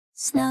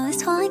Snow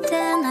is falling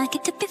down like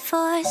it did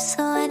before,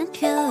 so white and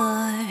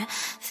pure.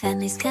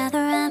 Families gather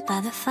round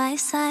by the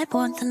fireside,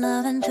 warmth and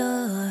love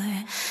endure.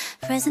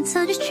 Presents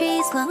under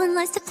trees, glowing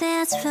lights to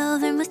dance, fill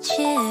the room with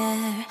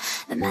cheer.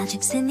 The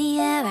magic's in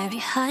the air, every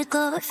heart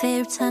glow, a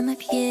favorite time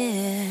of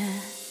year.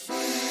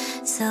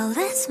 So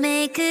let's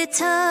make a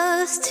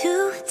toast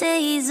to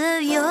days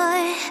of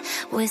yore,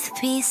 with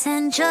peace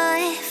and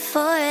joy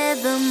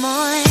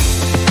forevermore.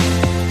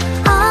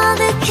 All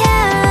the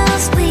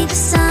carols bleed the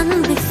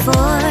sun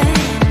before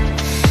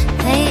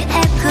they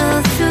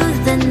echo through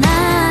the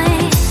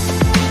night.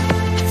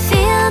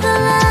 Feel the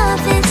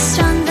love, it's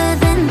stronger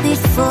than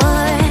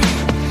before.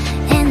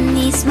 In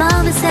these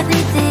moments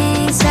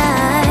everything's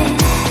right.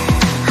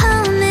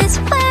 Home is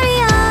where we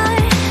are,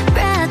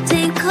 wrapped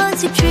in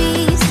cozy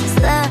trees.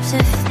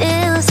 Laughter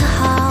fills the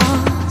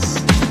halls.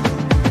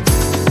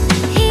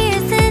 Hear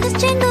the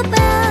jingle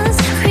bells,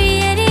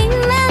 creating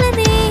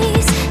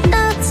melodies,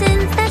 notes in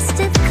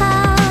festive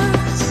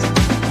calls.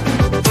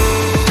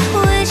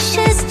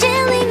 Wishes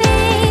gently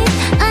made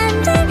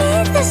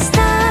underneath the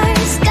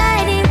stars,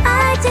 guiding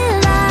our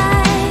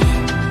delight.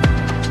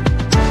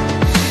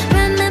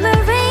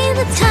 Remembering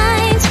the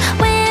times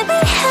when we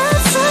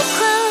held so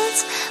close,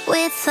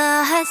 with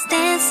our hearts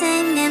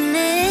dancing in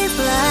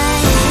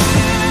mid-light.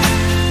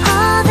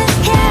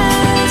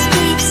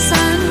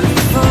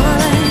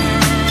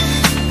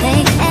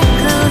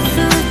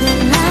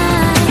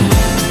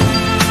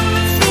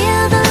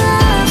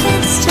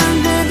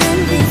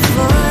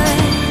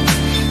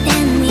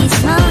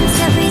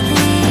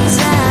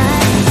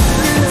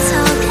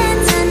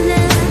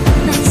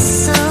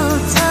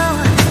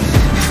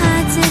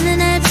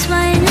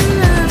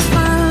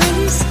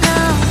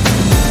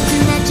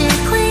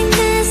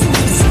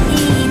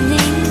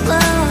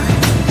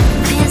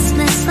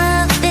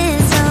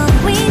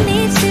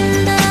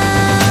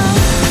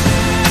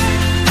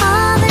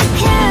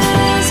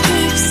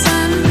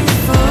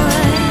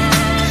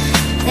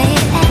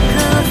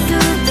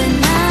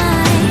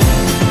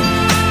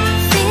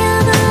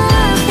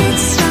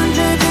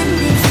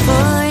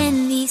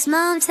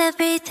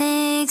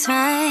 Everything's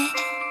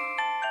right.